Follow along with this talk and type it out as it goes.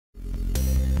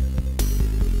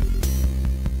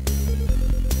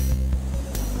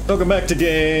Welcome back to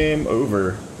game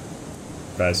over.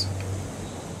 Guys.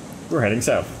 We're heading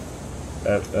south.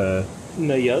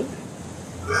 MacLeod?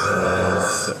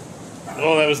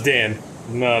 Oh, that was Dan.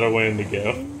 Not a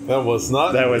Wendigo. That was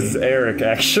not. That was Eric,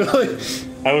 actually.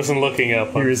 I wasn't looking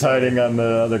up. He was hiding on the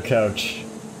other couch.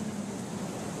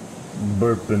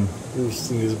 Burping.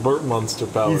 Using his burp monster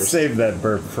He powers. saved that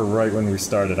burp for right when we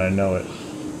started, I know it.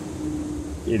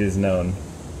 It is known.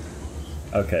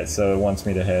 Okay, so it wants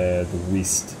me to head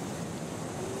west.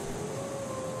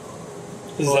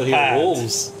 This is Oh, a here, path.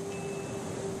 wolves.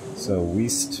 So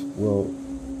west will...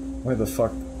 Where the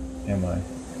fuck am I?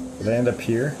 Did I end up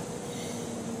here?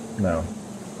 No.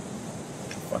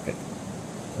 Fuck it.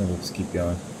 We'll just keep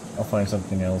going. I'll find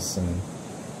something else and...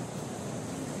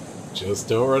 Just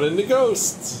don't run into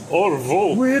ghosts. Or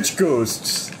wolf. Which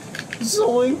ghosts?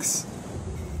 Zoinks!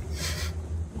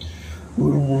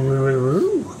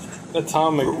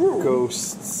 Atomic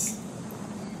ghosts.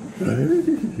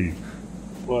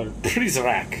 What?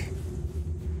 Prizrak.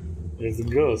 There's a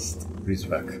ghost.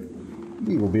 Prizrak.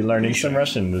 We will be learning some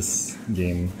Russian this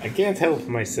game. I can't help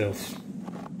myself.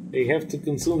 I have to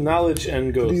consume knowledge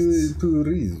and ghosts.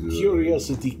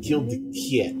 Curiosity killed the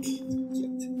cat.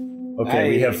 Okay,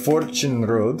 we have Fortune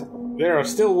Road. There are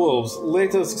still wolves.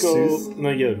 Let us go. South.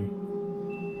 MacLeod.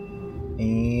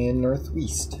 And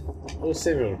northwest. Oh,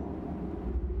 several.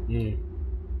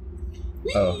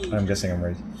 Oh, I'm guessing I'm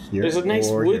right here. There's a nice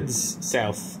or woods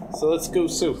south, so let's go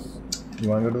south. Here. You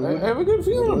want to go to the I woods? have a good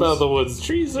feeling about the woods.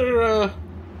 Trees are, a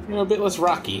bit less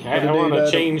rocky. I want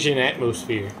a change in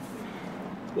atmosphere.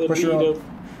 Push her on.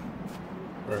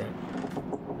 Alright.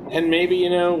 And maybe,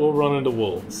 we'll run into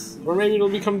wolves. Or maybe it'll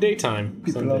become daytime.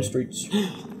 People someday. on streets.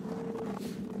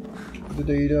 The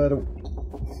data.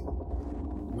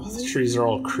 Oh, the trees are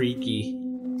all creaky.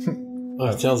 Oh,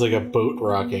 it sounds like a boat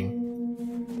rocking.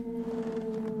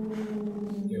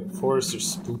 Forests are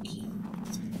spooky.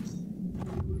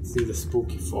 Let's see the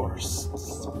spooky forest.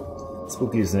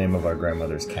 Spooky is the name of our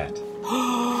grandmother's cat.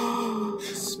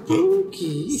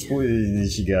 Spooky.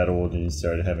 She got old and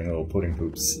started having little pudding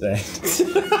poops. Like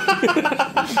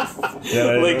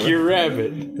your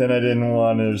rabbit. Then I didn't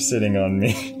want her sitting on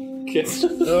me.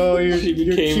 Oh, you're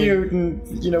cute, and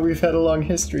we've had a long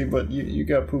history, but you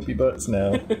got poopy butts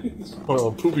now.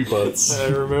 Oh, poopy butts. I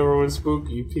remember when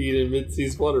Spooky peed in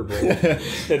Mitzi's water bowl at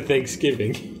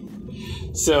Thanksgiving.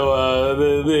 So,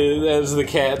 as the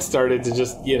cat started to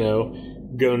just, go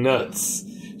nuts,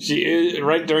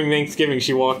 right during Thanksgiving,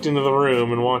 she walked into the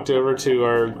room and walked over to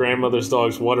our grandmother's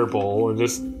dog's water bowl and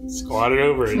just squatted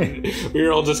over it. We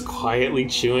were all just quietly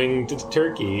chewing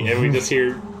turkey, and we just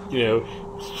hear,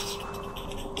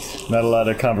 Not a lot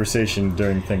of conversation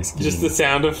during Thanksgiving. just the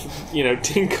sound of,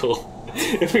 tinkle.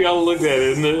 And we all looked at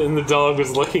it, and the dog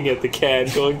was looking at the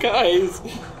cat, going, "Guys,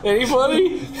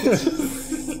 anybody?"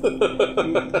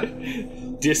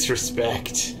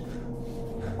 Disrespect.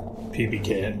 PB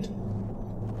cat.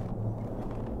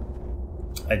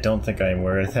 I don't think I'm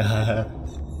where I thought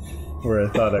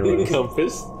I was.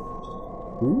 Compass.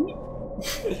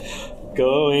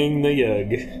 Going the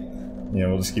yug. Yeah,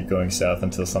 we'll just keep going south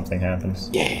until something happens.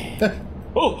 Yeah.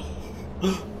 Oh.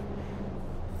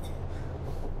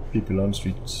 People on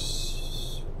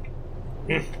streets.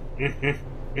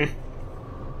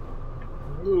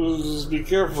 Just be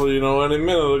careful, any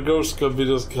minute a ghost could be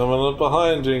just coming up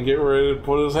behind you and get ready to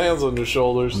put his hands on your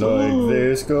shoulders. Like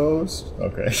this ghost?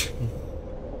 Okay.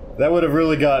 That would have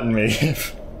really gotten me.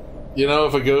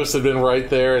 If a ghost had been right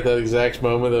there at that exact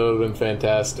moment, that would have been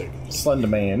fantastic. Slender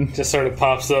Man. Just sort of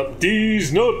pops up.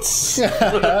 These nuts.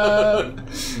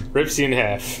 Rips you in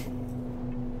half.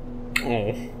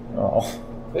 Oh. Oh.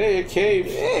 Hey, a cave.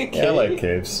 Hey, cave. Yeah, I like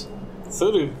caves. So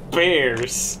do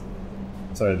bears.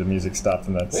 Sorry, the music stopped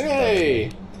and that's... Hey!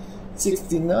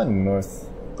 69 north.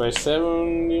 By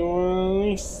 71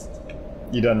 east.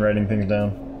 You done writing things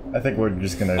down? I think we're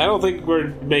just gonna... I don't think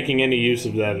we're making any use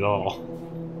of that at all.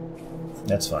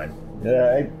 That's fine.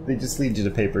 Yeah, they just lead you to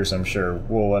papers, I'm sure.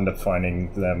 We'll end up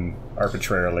finding them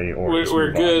arbitrarily or...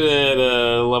 We're good at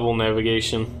level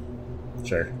navigation.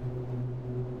 Sure.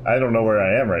 I don't know where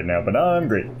I am right now, but I'm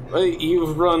great.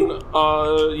 You've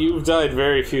you've died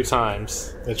very few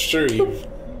times. That's true, you've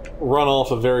run off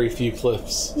a very few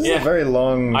cliffs. This is a very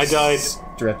long I died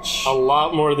stretch. a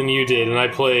lot more than you did, and I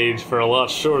played for a lot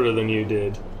shorter than you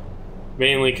did.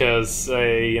 Mainly because,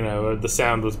 the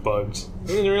sound was bugged. And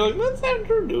then you were like, what's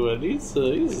Andrew doing? He's a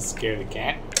scaredy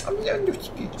cat.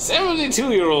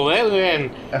 72-year-old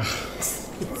Alien.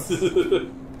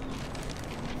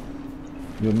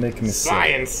 You'll make me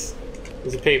Science.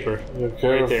 There's a paper. Be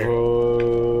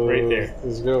careful. Right there.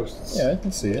 There's ghosts. Yeah, I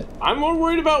can see it. I'm more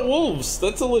worried about wolves.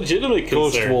 That's a legitimate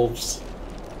Ghost concern. wolves.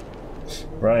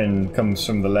 Ryan comes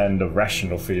from the land of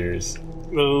rational fears.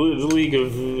 The League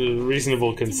of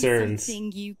Reasonable Concerns.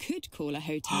 Something you could call a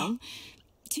hotel.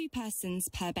 2 persons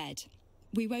per bed.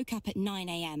 We woke up at 9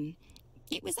 a.m.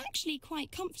 It was actually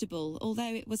quite comfortable,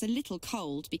 although it was a little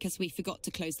cold because we forgot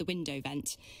to close the window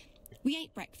vent. We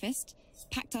ate breakfast,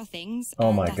 packed our things. Oh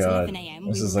and my at god. 11 a.m.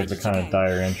 This we is were like the ready to kind of go.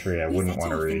 dire entry I We wouldn't set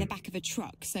want to off in the read. back of a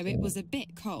truck, so it was a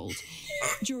bit cold.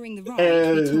 During the ride,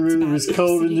 It we talked was about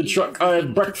cold in the absolutely truck. I everything had we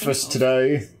could breakfast think of.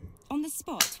 today. On the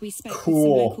spot, we spoke with Cool.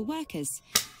 some local workers.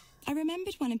 I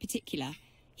remembered one in particular.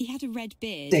 He had a red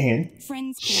beard. Dan.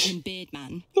 Friends called him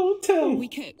Beardman. Don't tell We me.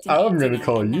 cooked. and I'm ate gonna dinner,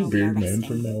 call and you now we are Beardman resting.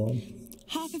 from now on.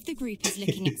 Half of the group is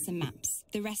looking at some maps.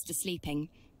 The rest are sleeping.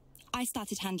 I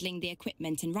started handling the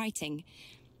equipment and writing.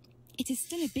 It is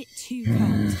still a bit too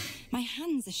cold. My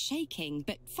hands are shaking,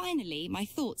 but finally my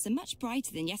thoughts are much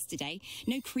brighter than yesterday.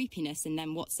 No creepiness in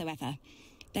them whatsoever.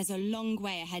 There's a long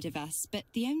way ahead of us, but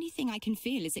the only thing I can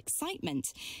feel is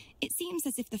excitement. It seems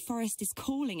as if the forest is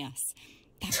calling us.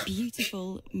 That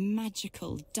beautiful,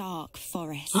 magical, dark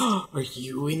forest. Are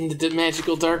you in the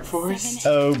magical dark forest?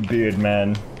 Oh,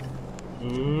 Beardman.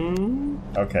 Mm.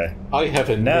 Okay. I have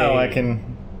a Now name. I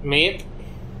can. Map.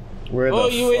 Where Oh,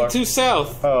 the you fuck? went too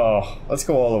south. Oh, let's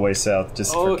go all the way south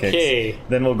just for Okay. kicks.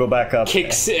 Then we'll go back up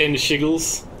Kicks and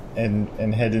shiggles. and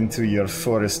head into your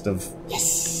forest of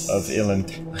Yes. ill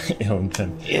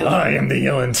intent. I am the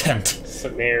ill intent.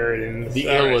 Samaritan. The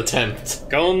Alright. ill attempt.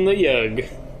 Go on the yug.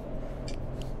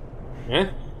 Huh?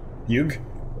 Yug?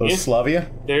 Yeah. Slavia?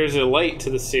 There's a light to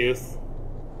the south.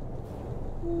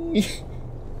 You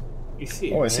see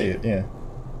it, Oh, I right? see it, yeah.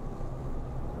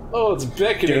 Oh, it's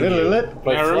beckoning you.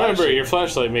 by Now remember, flashing. your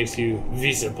flashlight makes you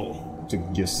visible. It's a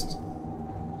gist.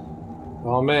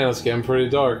 Oh man, it's getting pretty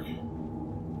dark.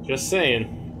 Just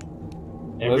saying.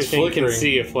 Everything can flickering.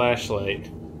 see a flashlight.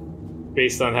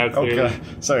 Based on how Oh clearly... god.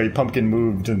 Sorry, pumpkin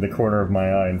moved in the corner of my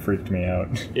eye and freaked me out.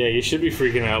 Yeah, you should be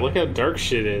freaking out. Look how dark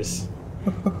shit is.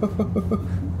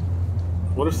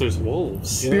 What if there's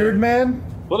wolves? Beardman?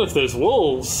 What if there's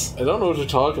wolves? I don't know what you're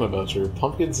talking about. Your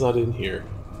pumpkin's not in here.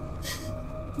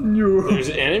 No. There's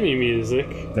enemy music.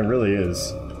 There really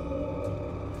is.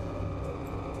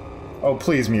 Oh,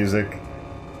 please, music.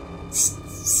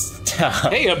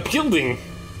 Stop. Hey, a building!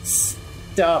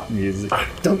 Stop, music.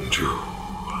 Don't you.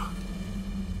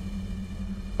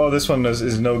 Oh, this one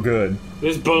is no good.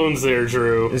 There's bones there,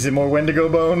 Drew. Is it more Wendigo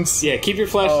bones? Yeah, keep your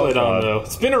flashlight Oh, on, God. though.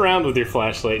 Spin around with your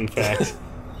flashlight, in fact.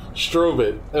 Strobe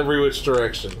it every which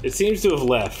direction. It seems to have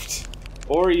left.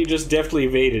 Or you just deftly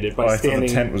evaded it by Oh, I thought standing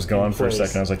the tent was gone in for a place.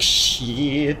 second. I was like,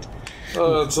 shit.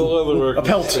 Oh, it's a leatherwork. A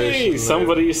pelt. station Hey, there.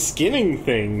 somebody's skinning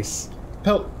things.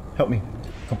 Help me.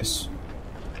 Compass.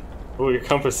 Oh, your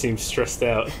compass seems stressed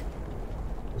out.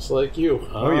 It's like you.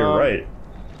 Oh, you're right.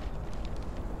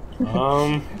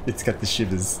 Um, It's got the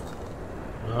shivers.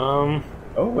 um,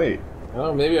 Oh, wait.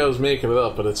 Oh, maybe I was making it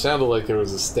up, but it sounded like there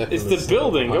was a step. it's in the snow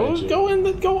building. behind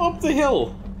you. Go up the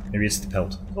hill. Maybe it's the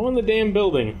pelt. Go in the damn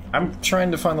building. I'm trying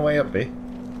to find the way up, eh?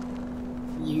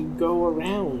 You go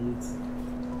around.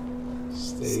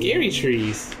 Stay- Scary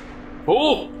trees.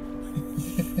 Oh!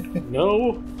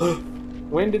 No.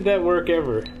 When did that work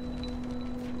ever?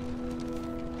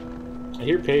 I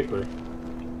hear paper.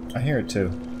 I hear it too.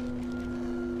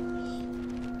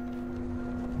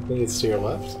 I think it's to your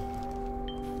left.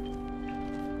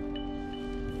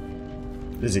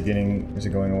 Is it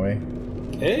going away?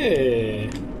 Hey.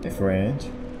 Hey, friend.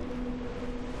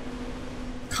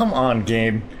 Come on,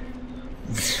 game.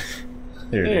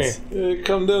 Here it is. Yeah,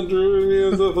 come down, Drew. He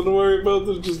has nothing to worry about.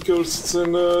 There's just ghosts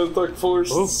and dark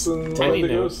forests and tiny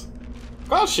wendigos.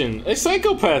 Caution! A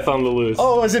psychopath on the loose.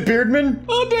 Oh, is it Beardman?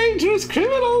 A dangerous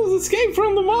criminal has escaped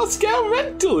from the Moscow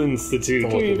Mental Institute.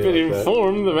 Don't look We've at me been like that.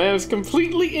 informed the man is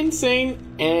completely insane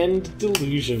and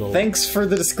delusional. Thanks for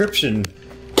the description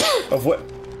of what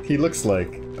he looks like.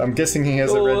 I'm guessing he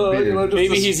has a red Well, beard. you know, just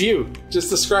Maybe des- he's you. Just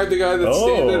describe the guy that's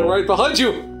Oh. standing right behind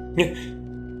you.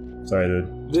 Sorry, the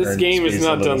This turn game has speed's a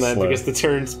not little done that slow. because the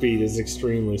turn speed is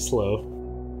extremely slow.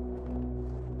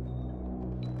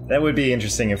 That would be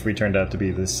interesting if we turned out to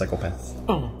be the psychopath.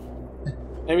 Oh.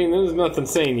 I mean, there's nothing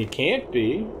saying you can't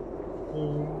be.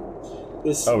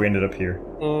 This. Oh, we ended up here.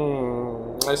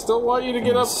 I still want you to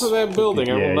get up to that building.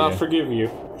 I Yeah, will not yeah. forgive you.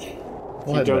 We'll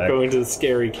You head don't back. go into the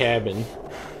scary cabin.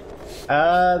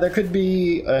 There could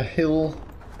be a hill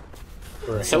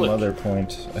Or a at some hillock. other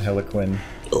point. A heliquin.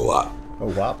 A lot. A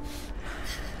wop.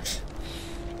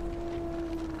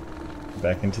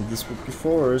 Back into the spooky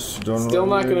forest. Don't Still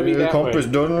not gonna be that compass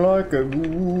way. don't like it.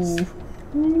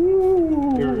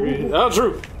 Ooh. Oh,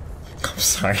 Drew! I'm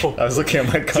sorry. I was looking at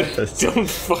my compass. Don't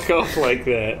fuck off like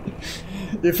that.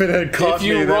 If it had caught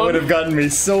me, that would have gotten me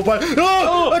so bad.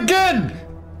 Oh! Again!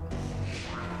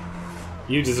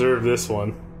 You deserve this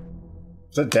one.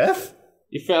 Is that death?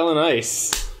 You fell in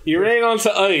ice. You ran onto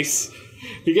ice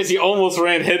because you almost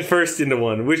ran headfirst into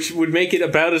one, which would make it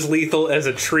about as lethal as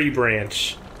a tree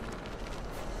branch.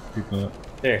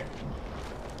 There.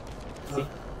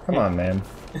 Come on, man.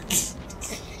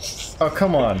 Oh,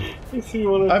 come on.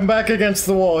 I'm back against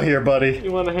the wall here, buddy.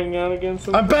 You want to hang out against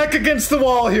him? I'm back against the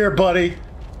wall here, buddy.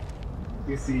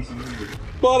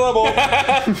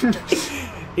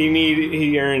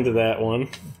 He earned that one.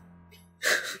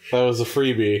 That was a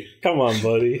freebie. Come on,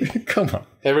 buddy. Come on.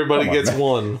 Everybody gets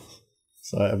one.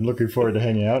 So I'm looking forward to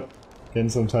hanging out again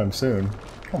sometime soon.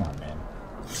 Come on, man.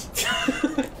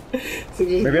 So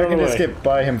Maybe I can just get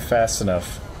by him fast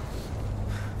enough.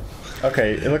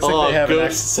 Okay, it looks like they have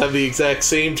ghosts have the exact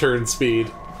same turn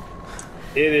speed.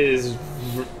 It is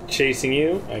chasing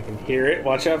you. I can hear it.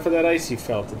 Watch out for that ice you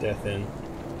fell to death in.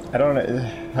 I don't know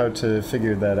how to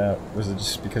figure that out. Was it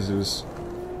just because it was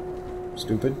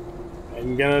stupid?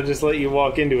 I'm gonna just let you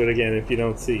walk into it again if you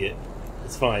don't see it.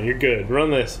 It's fine. You're good. Run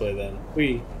this way then.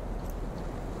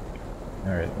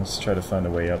 Alright, let's try to find a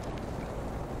way up.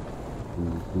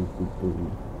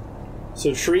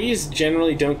 So trees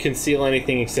generally don't conceal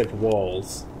anything except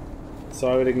walls.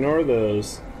 So I would ignore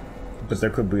those. But there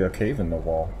could be a cave in the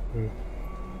wall.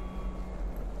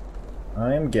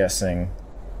 I am guessing...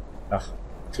 Ugh.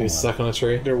 So he's stuck on a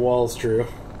tree? They're walls, Drew.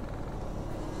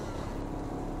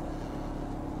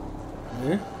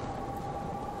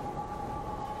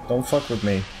 Don't fuck with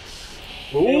me.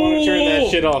 You don't want to turn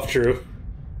that shit off, Drew.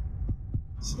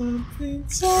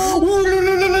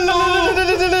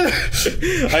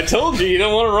 I told you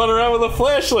don't want to run around with a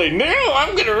flashlight. No,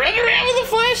 I'm gonna run around with a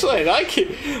flashlight.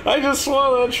 I just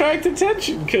want to attract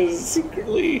attention because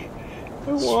secretly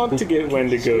I want to get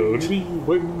Wendigoed.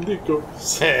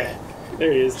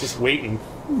 There he is, just waiting.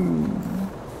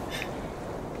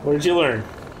 What did you learn?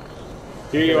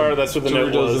 Here you are. That's what the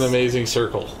note was. Does an amazing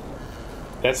circle.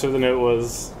 That's where the note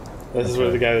was. This is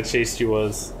where the guy that chased you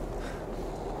was.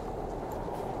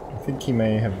 I think he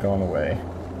may have gone away.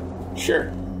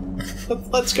 Sure.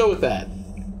 Let's go with that.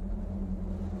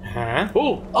 Huh?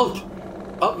 Oh,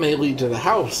 up! Up may lead to the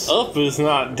house. Up is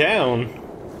not down.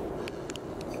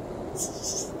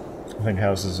 I think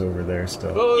house is over there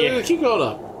still. Oh, Yeah. keep going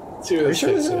up. See where Are you this sure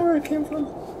takes this is you. where it came from?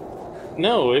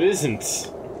 No, it isn't.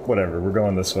 Whatever, we're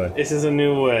going this way. This is a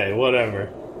new way. Whatever.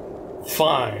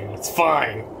 Fine. It's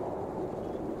fine.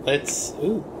 Let's...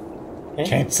 Ooh. Hey.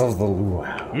 Cancel the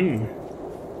luau.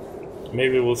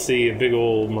 Maybe we'll see a big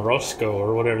old Morosco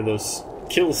or whatever those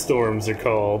kill storms are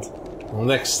called. Well,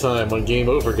 next time on Game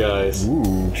Over, guys.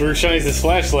 Ooh. Drew shines his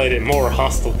flashlight at more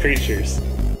hostile creatures.